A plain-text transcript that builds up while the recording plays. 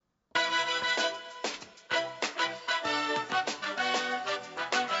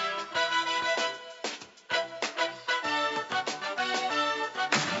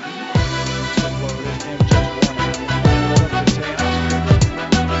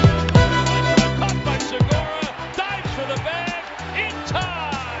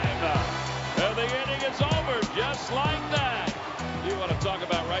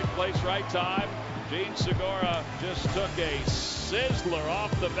Jean Segura just took a sizzler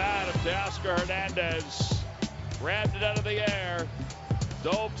off the bat of Teoscar Hernandez. Grabbed it out of the air.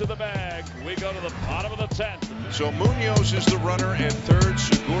 Dove to the bag. We go to the bottom of the 10th. So Munoz is the runner at third.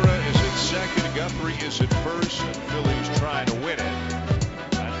 Segura is at second. Guthrie is at first. And Philly's trying to win it.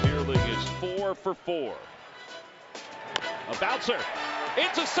 Matt Vierling is 4 for 4. A bouncer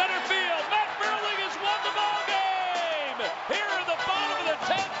into center field. Matt Vierling has won the ball game. Here in the bottom of the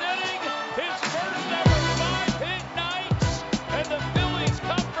 10th inning, his first ever 5-hit night, and the Phillies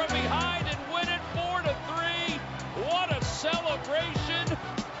come from behind and win it 4-3. What a celebration!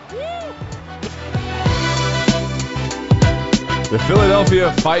 Woo! The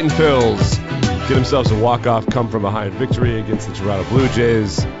Philadelphia Fightin' Phils get themselves a walk-off come-from-behind victory against the Toronto Blue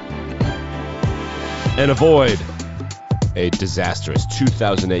Jays and avoid a disastrous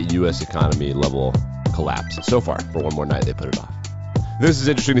 2008 U.S. economy level collapse. So far, for one more night, they put it off. This is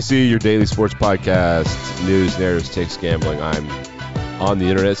Interesting to See, your daily sports podcast, news, narratives, takes, gambling. I'm on the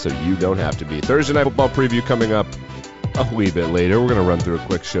internet, so you don't have to be. Thursday Night Football preview coming up a wee bit later. We're going to run through a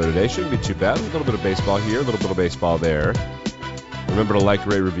quick show today. Shouldn't be too bad. A little bit of baseball here, a little bit of baseball there. Remember to like,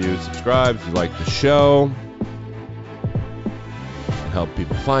 rate, review, and subscribe if you like the show. Help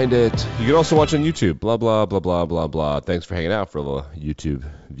people find it. You can also watch on YouTube. Blah, blah, blah, blah, blah, blah. Thanks for hanging out for the YouTube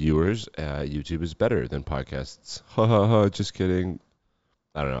viewers. YouTube is better than podcasts. Ha, ha, ha. Just kidding.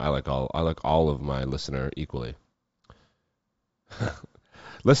 I don't know. I like all of my listener equally.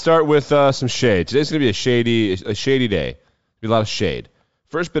 Let's start with some shade. Today's going to be a shady day. Be a lot of shade.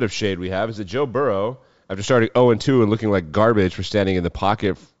 First bit of shade we have is that Joe Burrow, after starting 0-2 and looking like garbage for standing in the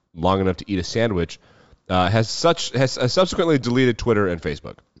pocket long enough to eat a sandwich, has subsequently deleted Twitter and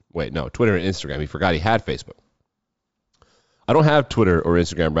Facebook. Wait, no, Twitter and Instagram. He forgot he had Facebook. I don't have Twitter or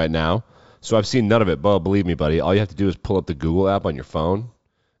Instagram right now, so I've seen none of it. But believe me, buddy, all you have to do is pull up the Google app on your phone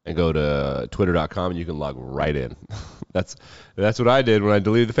and go to twitter.com, and you can log right in. That's what I did when I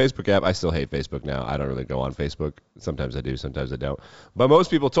deleted the Facebook app. I still hate Facebook now. I don't really go on Facebook. Sometimes I do, sometimes I don't. But most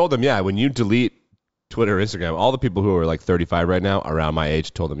people told them, yeah, when you delete Twitter or Instagram, all the people who are like 35 right now, around my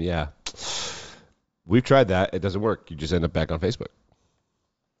age, told them, yeah, we've tried that. It doesn't work. You just end up back on Facebook.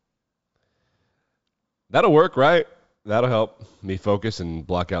 That'll work, right? That'll help me focus and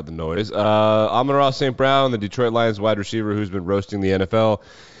block out the noise. Amon-Ra St. Brown, the Detroit Lions wide receiver who's been roasting the NFL.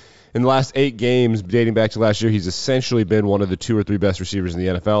 In the last 8 games, dating back to last year, he's essentially been one of the 2 or 3 best receivers in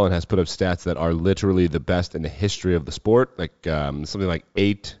the NFL and has put up stats that are literally the best in the history of the sport. Like something like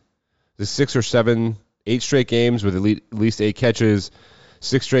 8 straight games with at least 8 catches,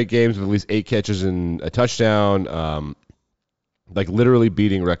 6 straight games with at least 8 catches and a touchdown, like literally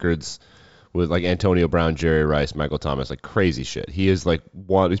beating records with like Antonio Brown, Jerry Rice, Michael Thomas, like crazy shit. He is like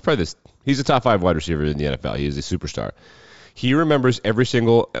he's a top 5 wide receiver in the NFL. He is a superstar. He remembers every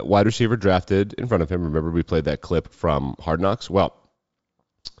single wide receiver drafted in front of him. Remember we played that clip from Hard Knocks? Well,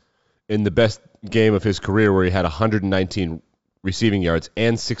 in the best game of his career where he had 119 receiving yards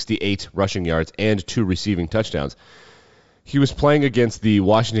and 68 rushing yards and 2 receiving touchdowns, he was playing against the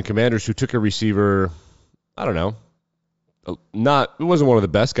Washington Commanders, who took a receiver, I don't know, it wasn't one of the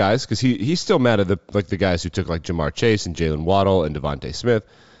best guys, because he's still mad at the guys who took like Jamar Chase and Jalen Waddle and Devontae Smith.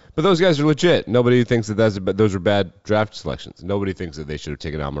 But those guys are legit. Nobody thinks that those are bad draft selections. Nobody thinks that they should have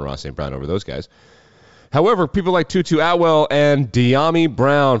taken Amon-Ra St. Brown over those guys. However, people like Tutu Atwell and Dyami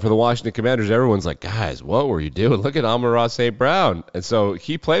Brown for the Washington Commanders, everyone's like, guys, what were you doing? Look at Amon-Ra St. Brown. And so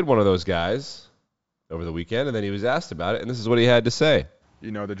he played one of those guys over the weekend, and then he was asked about it, and this is what he had to say.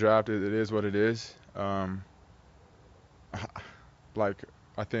 You know, the draft, it is what it is. I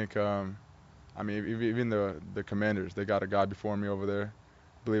think, even the Commanders, they got a guy before me over there.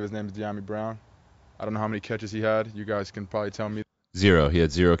 I believe his name is Dyami Brown. I don't know how many catches he had. You guys can probably tell me. 0. He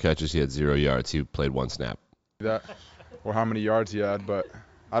had 0 catches. He had 0 yards. He played 1 snap. That, or how many yards he had, but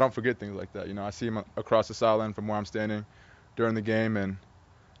I don't forget things like that. You know, I see him across the sideline from where I'm standing during the game, and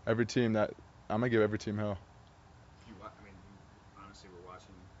every team I'm gonna give every team hell. You honestly were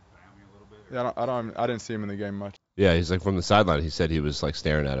watching Miami a little bit? Yeah, I didn't see him in the game much. Yeah, he's like from the sideline. He said he was like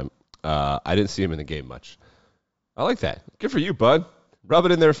staring at him. I didn't see him in the game much. I like that. Good for you, bud. Rub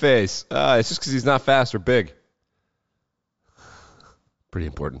it in their face. It's just because he's not fast or big. Pretty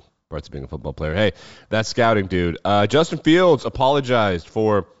important parts of being a football player. Hey, that's scouting, dude. Justin Fields apologized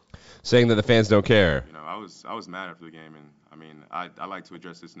for saying that the fans don't care. You know, I was mad after the game, and I like to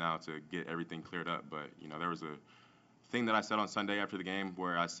address this now to get everything cleared up. But there was a thing that I said on Sunday after the game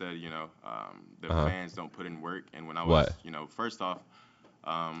where I said, the fans don't put in work, and when I was, first off,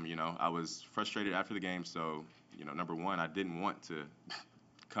 I was frustrated after the game, so number one, I didn't want to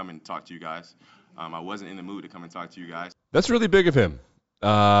come and talk to you guys. I wasn't in the mood to come and talk to you guys. That's really big of him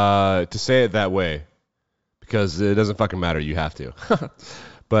to say it that way. because it doesn't fucking matter. You have to.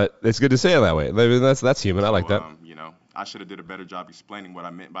 But it's good to say it that way. I mean, that's human. I like that. I should have did a better job explaining what I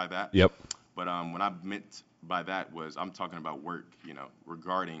meant by that. Yep. But what I meant by that was I'm talking about work,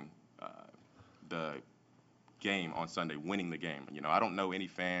 regarding the game on Sunday, winning the game. I don't know any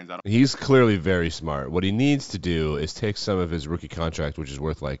fans. He's clearly very smart. What he needs to do is take some of his rookie contract, which is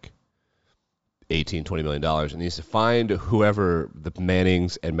worth like $18, $20 million, and he needs to find whoever the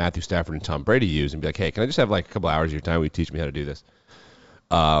Mannings and Matthew Stafford and Tom Brady use and be like, hey, can I just have like a couple hours of your time? Will you teach me how to do this?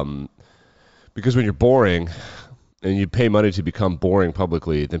 Because when you're boring and you pay money to become boring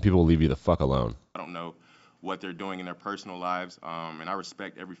publicly, then people will leave you the fuck alone. I don't know what they're doing in their personal lives, and I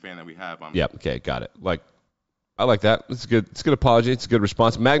respect every fan that we have. Yep, okay, got it. I like that. It's good. It's a good apology. It's a good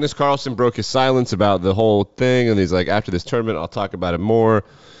response. Magnus Carlsen broke his silence about the whole thing, and he's like, after this tournament, I'll talk about it more.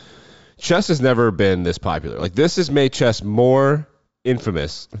 Chess has never been this popular. Like, this has made chess more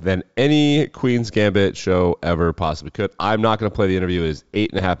infamous than any Queen's Gambit show ever possibly could. I'm not going to play the interview. It is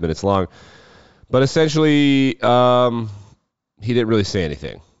 8.5 minutes long. But essentially, he didn't really say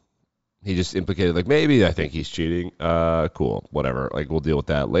anything. He just implicated, like, maybe I think he's cheating. Cool, whatever. Like, we'll deal with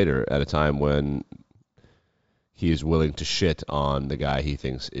that later at a time when he is willing to shit on the guy he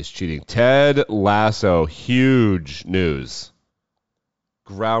thinks is cheating. Ted Lasso, huge news.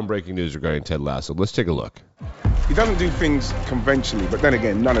 Groundbreaking news regarding Ted Lasso. Let's take a look. He doesn't do things conventionally, but then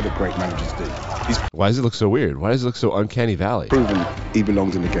again, none of the great managers do. Why does it look so weird? Why does it look so uncanny valley? Proven he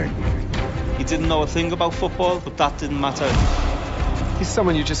belongs in the game. He didn't know a thing about football, but that didn't matter. He's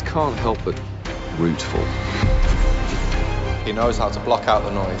someone you just can't help but root for. He knows how to block out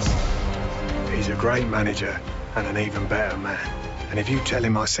the noise. He's a great manager and an even better man. And if you tell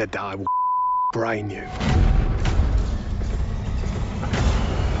him I said that, I will brain you.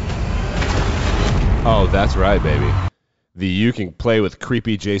 Oh, that's right, baby. You can play with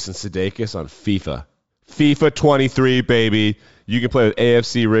creepy Jason Sudeikis on FIFA. FIFA 23, baby. You can play with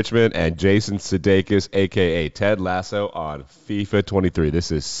AFC Richmond and Jason Sudeikis, a.k.a. Ted Lasso, on FIFA 23.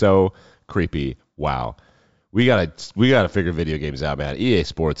 This is so creepy. Wow. We gotta figure video games out, man. EA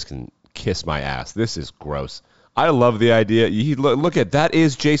Sports can kiss my ass. This is gross. I love the idea. Look at that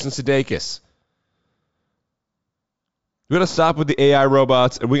is Jason Sudeikis. We gotta stop with the AI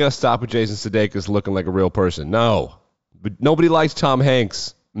robots, and we gotta stop with Jason Sudeikis looking like a real person. No, but nobody likes Tom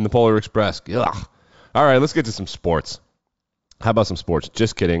Hanks in the Polar Express. Ugh. All right, let's get to some sports. How about some sports?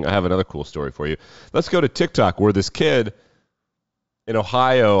 Just kidding. I have another cool story for you. Let's go to TikTok, where this kid in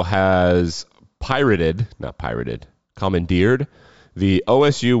Ohio has commandeered the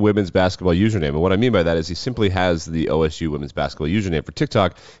OSU women's basketball username. And what I mean by that is he simply has the OSU women's basketball username for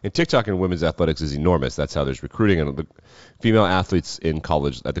TikTok. And TikTok in women's athletics is enormous. That's how there's recruiting. And the female athletes in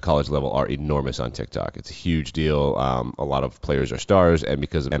college, at the college level, are enormous on TikTok. It's a huge deal. A lot of players are stars, and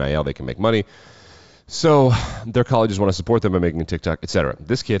because of NIL, they can make money. So their colleges want to support them by making a TikTok, etc.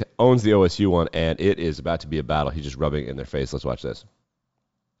 This kid owns the OSU one, and it is about to be a battle. He's just rubbing it in their face. Let's watch this.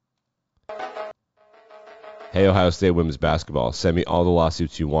 Hey, Ohio State women's basketball, send me all the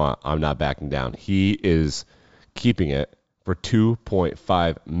lawsuits you want. I'm not backing down. He is keeping it for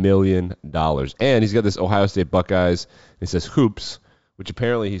 $2.5 million. And he's got this Ohio State Buckeyes. It says hoops, which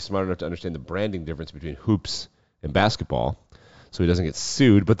apparently he's smart enough to understand the branding difference between hoops and basketball, so he doesn't get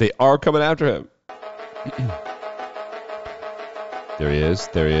sued. But they are coming after him. There he is.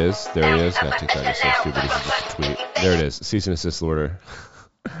 Not TikTok is so stupid. This is just a tweet. There it is. Cease and desist order.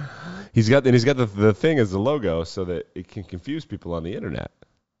 He's got the thing as the logo so that it can confuse people on the internet.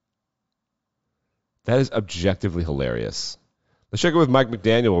 That is objectively hilarious. Let's check it with Mike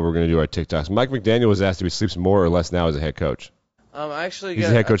McDaniel when we're going to do our TikToks. Mike McDaniel was asked if he sleeps more or less now as a head coach. He's the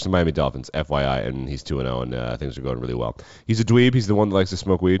head coach of the Miami Dolphins, FYI, and he's 2-0, and things are going really well. He's a dweeb. He's the one that likes to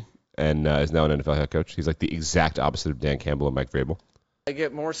smoke weed and is now an NFL head coach. He's like the exact opposite of Dan Campbell and Mike Vrabel. I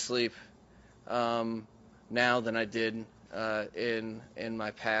get more sleep now than I did in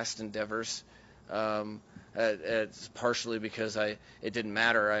my past endeavors. It's partially because it didn't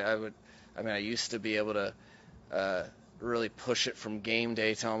matter. I used to be able to really push it from game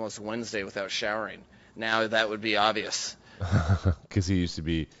day to almost Wednesday without showering. Now that would be obvious. Because he used to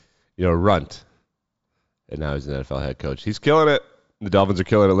be, a runt, and now he's an NFL head coach. He's killing it. The Dolphins are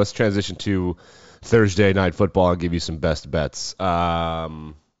killing it. Let's transition to Thursday Night Football and give you some best bets.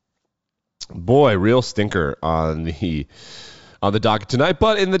 Boy, real stinker on the docket tonight.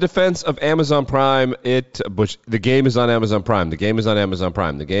 But in the defense of Amazon Prime, the game is on Amazon Prime.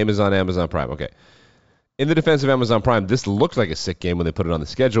 Okay. In the defense of Amazon Prime, this looked like a sick game when they put it on the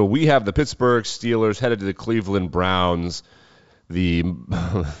schedule. We have the Pittsburgh Steelers headed to the Cleveland Browns, the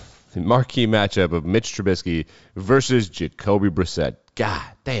marquee matchup of Mitch Trubisky versus Jacoby Brissett. God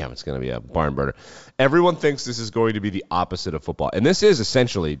damn, it's going to be a barn burner. Everyone thinks this is going to be the opposite of football. And this is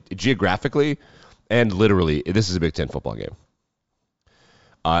essentially, geographically and literally, this is a Big Ten football game.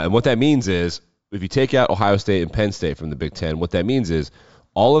 And what that means is, if you take out Ohio State and Penn State from the Big Ten, what that means is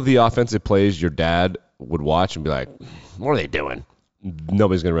all of the offensive plays your dad would watch and be like, what are they doing?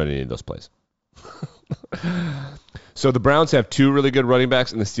 Nobody's going to run any of those plays. So the Browns have 2 really good running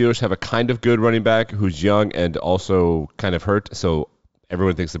backs, and the Steelers have a kind of good running back who's young and also kind of hurt. So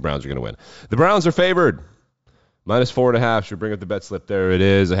everyone thinks the Browns are going to win. The Browns are favored. -4.5. Should bring up the bet slip. There it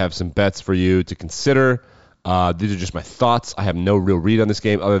is. I have some bets for you to consider. These are just my thoughts. I have no real read on this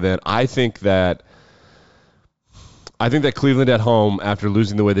game other than I think that Cleveland at home, after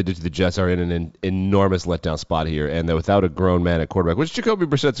losing the way they did to the Jets, are in an enormous letdown spot here, and that without a grown man at quarterback, which Jacoby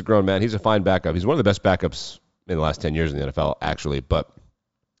Brissett's a grown man. He's a fine backup. He's one of the best backups in the last 10 years in the NFL, actually. But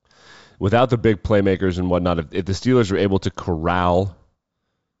without the big playmakers and whatnot, if the Steelers are able to corral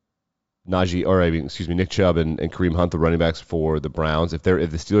Nick Chubb and Kareem Hunt, the running backs for the Browns, if the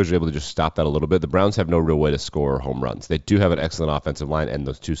Steelers are able to just stop that a little bit, the Browns have no real way to score home runs. They do have an excellent offensive line and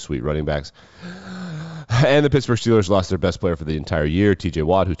those 2 sweet running backs. And the Pittsburgh Steelers lost their best player for the entire year, T.J.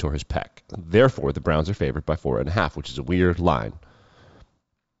 Watt, who tore his pec. Therefore, the Browns are favored by 4.5, which is a weird line.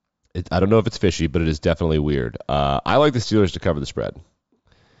 I don't know if it's fishy, but it is definitely weird. I like the Steelers to cover the spread.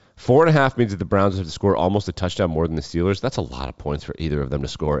 4.5 means that the Browns have to score almost a touchdown more than the Steelers. That's a lot of points for either of them to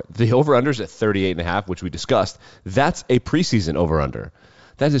score. The over-under is at 38.5, which we discussed. That's a preseason over-under.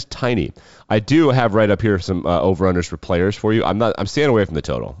 That is tiny. I do have right up here some over-unders for players for you. I'm staying away from the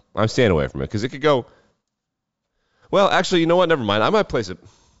total. I'm staying away from it because it could go. Well, actually, you know what? Never mind. I might place it.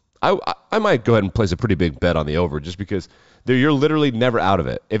 I might go ahead and place a pretty big bet on the over just because you're literally never out of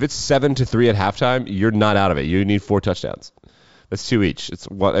it. If it's 7-3 at halftime, you're not out of it. You need 4 touchdowns. That's 2 each. It's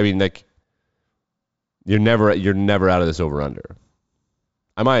what I mean. Like you're never out of this over under.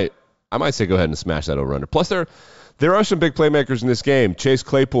 I might say go ahead and smash that over under. Plus there are some big playmakers in this game. Chase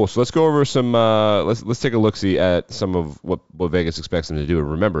Claypool. So let's go over some. Let's take a look see at some of what Vegas expects them to do.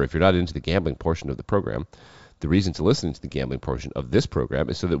 And remember, if you're not into the gambling portion of the program, the reason to listen to the gambling portion of this program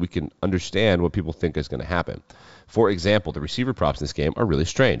is so that we can understand what people think is going to happen. For example, the receiver props in this game are really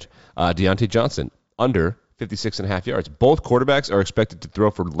strange. Deontay Johnson under 56.5 yards. Both quarterbacks are expected to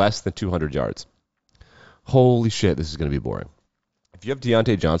throw for less than 200 yards. Holy shit, this is going to be boring. If you have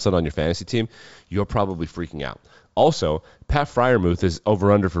Deontay Johnson on your fantasy team, you're probably freaking out. Also, Pat Freiermuth is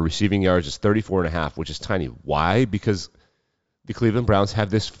over-under for receiving yards is 34.5, which is tiny. Why? Because the Cleveland Browns have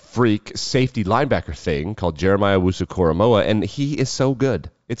this freak safety linebacker thing called Jeremiah Owusu-Koramoah, and he is so good.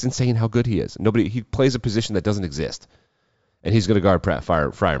 It's insane how good he is. He plays a position that doesn't exist. And he's going to guard Pat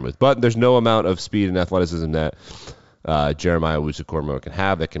Freiermuth. But there's no amount of speed and athleticism that Jeremiah Owusu-Koramoah can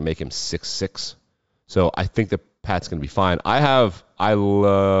have that can make him 6'6". So I think that Pat's going to be fine. I love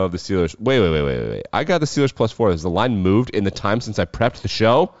the Steelers. Wait. I got the Steelers +4. Has the line moved in the time since I prepped the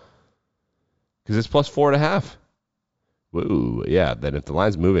show? Because it's +4.5. Whoa, yeah. Then if the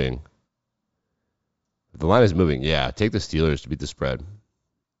line's moving, yeah, take the Steelers to beat the spread.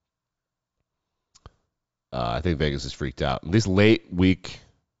 I think Vegas is freaked out. This late week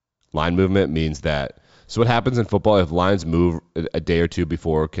line movement means that. So what happens in football if lines move a day or two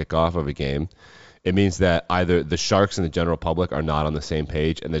before kickoff of a game? It means that either the Sharks and the general public are not on the same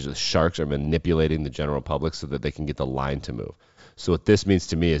page, and the Sharks are manipulating the general public so that they can get the line to move. So what this means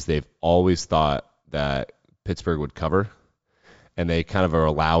to me is they've always thought that Pittsburgh would cover, and they kind of are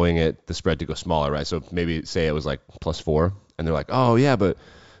allowing the spread to go smaller, right? So maybe say it was like +4, and they're like, oh yeah, but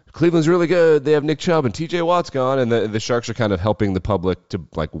Cleveland's really good. They have Nick Chubb and T.J. Watt's gone, and the Sharks are kind of helping the public to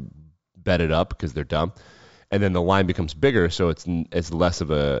like bet it up because they're dumb, and then the line becomes bigger, so it's less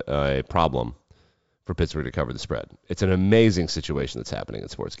of a problem for Pittsburgh to cover the spread. It's an amazing situation that's happening in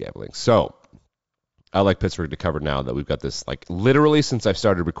sports gambling. So I like Pittsburgh to cover now that we've got this. Like literally since I've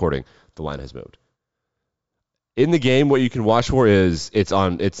started recording, the line has moved. In the game, what you can watch for is it's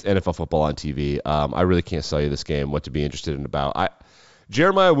NFL football on TV. I really can't sell you this game, what to be interested in about.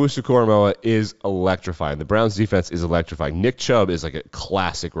 Jeremiah Owusu-Koramoah is electrifying. The Browns defense is electrifying. Nick Chubb is like a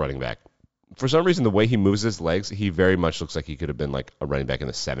classic running back. For some reason, the way he moves his legs, he very much looks like he could have been like a running back in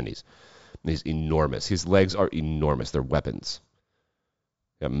the 70s. He's enormous. His legs are enormous. They're weapons.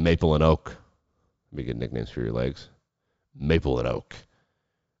 You got Maple and Oak. Be good nicknames for your legs. Maple and Oak.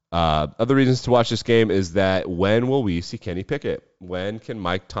 Other reasons to watch this game is that when will we see Kenny Pickett? When can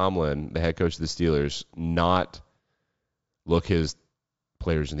Mike Tomlin, the head coach of the Steelers, not look his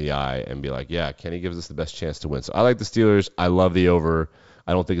players in the eye and be like, yeah, Kenny gives us the best chance to win. So I like the Steelers. I love the over.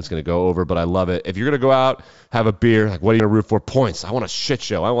 I don't think it's going to go over, but I love it. If you're going to go out, have a beer, like what are you going to root for? Points. I want a shit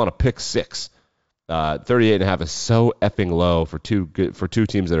show. I want to pick 6. 38.5 is so effing low for two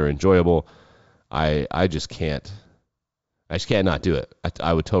teams that are enjoyable. I just can't. I just can't not do it.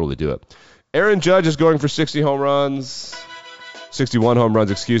 I would totally do it. Aaron Judge is going for 61 home runs,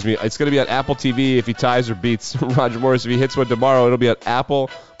 excuse me. It's going to be on Apple TV if he ties or beats Roger Morris. If he hits one tomorrow, it'll be on Apple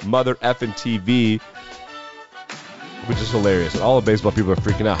Mother Effin' TV, which is hilarious. And all the baseball people are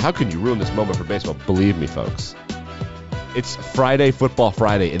freaking out. How can you ruin this moment for baseball? Believe me, folks. It's Friday, Football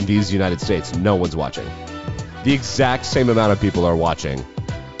Friday in these United States. No one's watching. The exact same amount of people are watching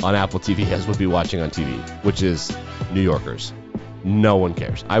on Apple TV as would be watching on TV, which is New Yorkers. No one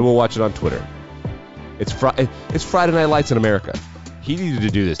cares. I will watch it on Twitter. It's Friday Night Lights in America. He needed to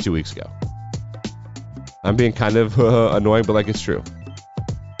do this 2 weeks ago. I'm being kind of annoying, but like it's true.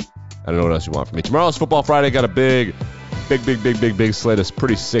 I don't know what else you want from me. Tomorrow's Football Friday. Got a big slate of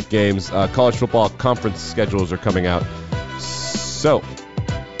pretty sick games. College football conference schedules are coming out. So,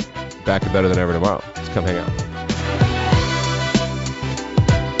 back and better than ever tomorrow. Let's come hang out.